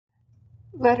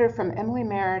Letter from Emily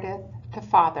Meredith to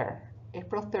Father,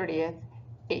 April 30th,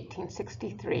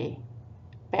 1863,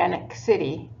 Bannack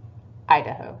City,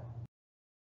 Idaho.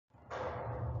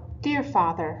 Dear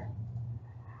Father,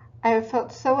 I have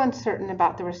felt so uncertain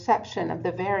about the reception of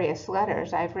the various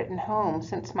letters I have written home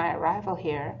since my arrival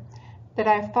here that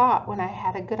I have thought when I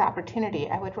had a good opportunity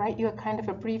I would write you a kind of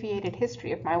abbreviated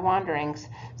history of my wanderings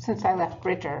since I left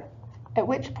Bridger, at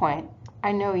which point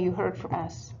I know you heard from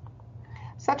us.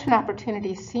 Such an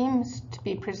opportunity seems to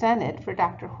be presented, for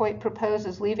Dr. Hoyt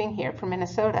proposes leaving here for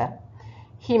Minnesota.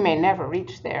 He may never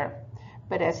reach there,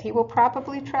 but as he will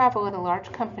probably travel in a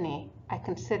large company, I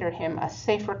consider him a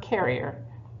safer carrier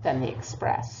than the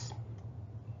express.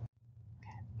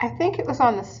 I think it was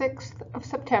on the 6th of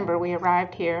September we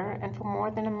arrived here, and for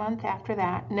more than a month after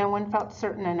that, no one felt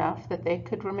certain enough that they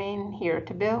could remain here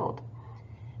to build.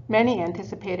 Many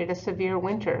anticipated a severe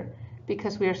winter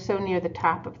because we are so near the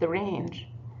top of the range.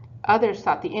 Others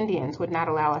thought the Indians would not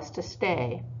allow us to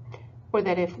stay, or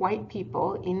that if white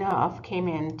people enough came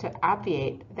in to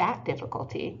obviate that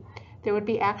difficulty, there would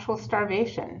be actual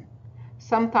starvation.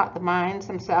 Some thought the mines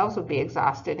themselves would be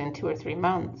exhausted in 2 or 3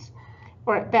 months,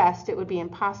 or at best it would be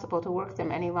impossible to work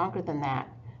them any longer than that,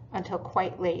 until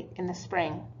quite late in the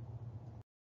spring.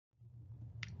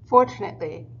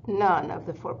 Fortunately, none of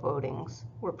the forebodings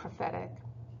were prophetic.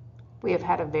 We have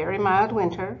had a very mild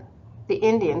winter. The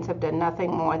Indians have done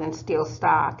nothing more than steal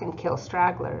stock and kill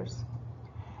stragglers.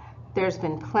 There's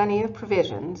been plenty of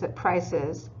provisions at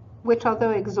prices which,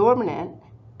 although exorbitant,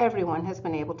 everyone has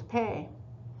been able to pay.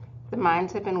 The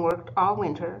mines have been worked all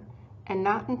winter, and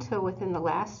not until within the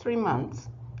last 3 months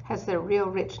has their real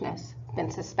richness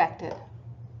been suspected.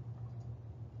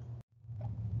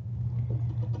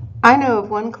 I know of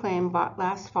one claim bought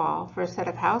last fall for a set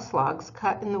of house logs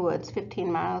cut in the woods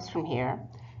 15 miles from here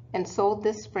and sold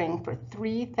this spring for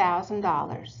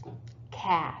 $3,000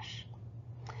 cash.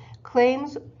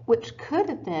 Claims which could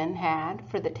have been had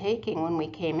for the taking when we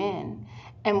came in,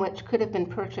 and which could have been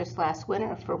purchased last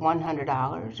winter for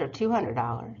 $100 or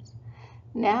 $200,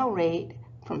 now rate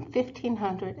from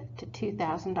 $1,500 to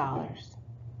 $2,000.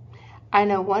 I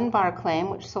know one bar claim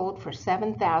which sold for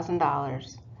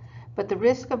 $7,000. But the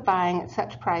risk of buying at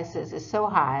such prices is so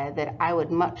high that I would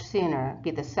much sooner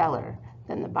be the seller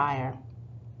than the buyer.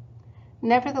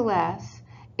 Nevertheless,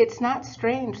 it's not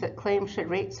strange that claims should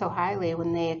rate so highly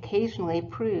when they occasionally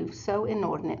prove so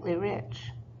inordinately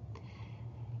rich.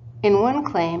 In one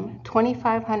claim,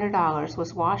 $2,500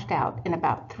 was washed out in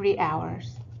about 3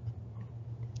 hours.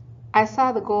 I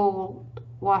saw the gold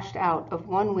washed out of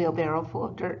one wheelbarrow full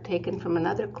of dirt taken from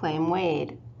another claim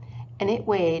weighed, and it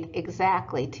weighed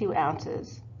exactly 2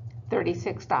 ounces,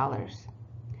 $36.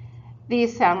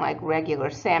 These sound like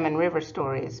regular Salmon River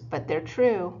stories, but they're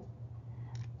true.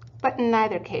 But in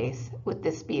neither case would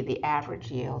this be the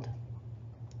average yield.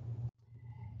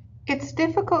 It's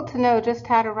difficult to know just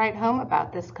how to write home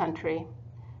about this country.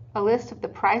 A list of the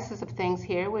prices of things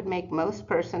here would make most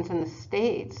persons in the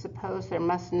States suppose there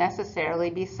must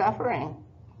necessarily be suffering.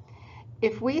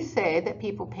 If we say that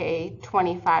people pay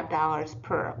 $25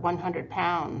 per 100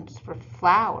 pounds for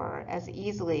flour as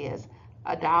easily as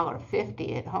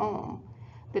 $1.50 at home,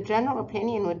 the general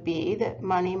opinion would be that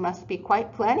money must be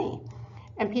quite plenty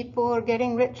and people are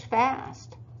getting rich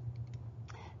fast.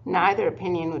 Neither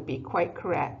opinion would be quite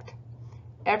correct.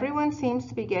 Everyone seems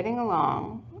to be getting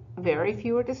along. Very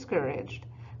few are discouraged,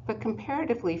 but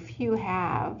comparatively few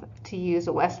have, to use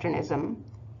a Westernism,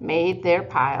 made their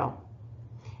pile.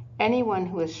 Anyone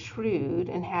who is shrewd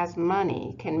and has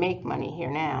money can make money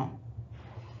here now.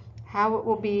 How it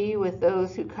will be with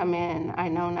those who come in, I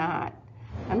know not.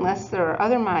 Unless there are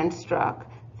other mines struck,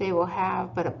 they will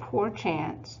have but a poor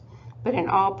chance, but in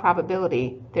all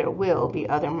probability there will be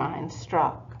other mines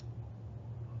struck.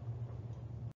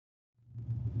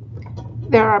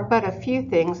 There are but a few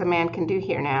things a man can do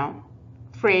here now.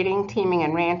 Freighting, teaming,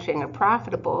 and ranching are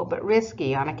profitable but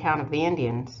risky on account of the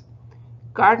Indians.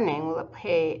 Gardening will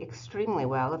pay extremely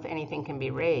well if anything can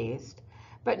be raised,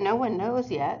 but no one knows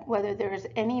yet whether there is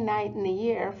any night in the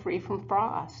year free from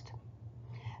frost.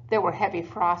 There were heavy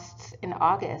frosts in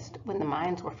August when the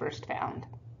mines were first found.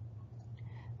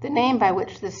 The name by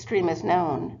which this stream is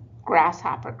known,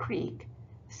 Grasshopper Creek,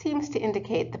 seems to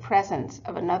indicate the presence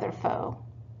of another foe.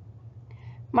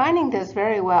 Mining does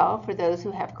very well for those who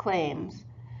have claims,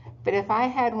 but if I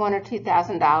had $1,000 or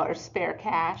 $2,000 spare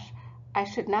cash, I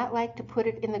should not like to put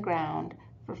it in the ground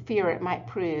for fear it might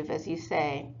prove, as you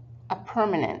say, a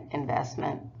permanent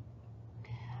investment.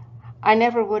 I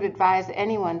never would advise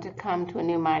anyone to come to a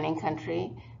new mining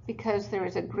country because there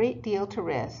is a great deal to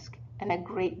risk and a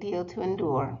great deal to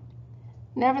endure.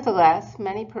 Nevertheless,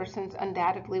 many persons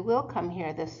undoubtedly will come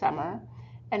here this summer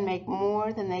and make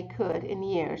more than they could in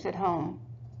years at home.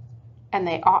 And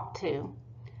they ought to.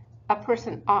 A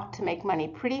person ought to make money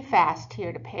pretty fast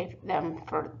here to pay them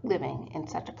for living in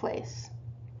such a place.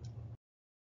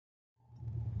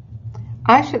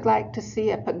 I should like to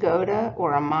see a pagoda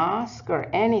or a mosque or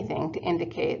anything to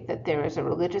indicate that there is a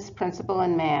religious principle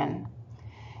in man.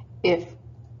 If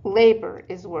labor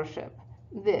is worship,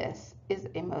 this is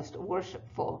a most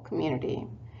worshipful community.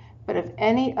 But of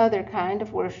any other kind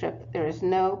of worship, there is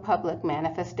no public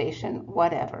manifestation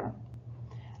whatever.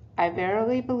 I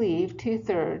verily believe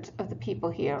 2/3 of the people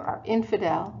here are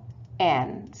infidel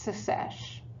and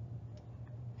secesh.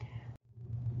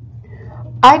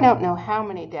 I don't know how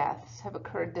many deaths have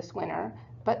occurred this winter,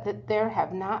 but that there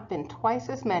have not been twice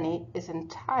as many is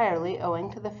entirely owing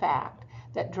to the fact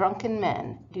that drunken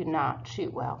men do not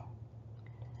shoot well.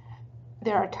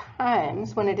 There are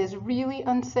times when it is really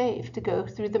unsafe to go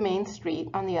through the main street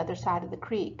on the other side of the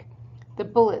creek. The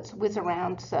bullets whiz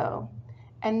around so,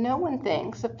 and no one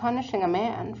thinks of punishing a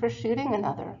man for shooting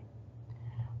another.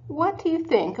 What do you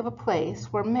think of a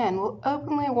place where men will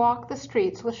openly walk the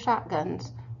streets with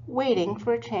shotguns, waiting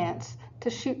for a chance to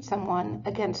shoot someone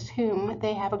against whom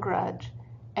they have a grudge,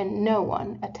 and no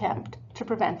one attempt to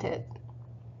prevent it?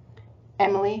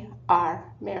 Emily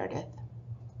R. Meredith.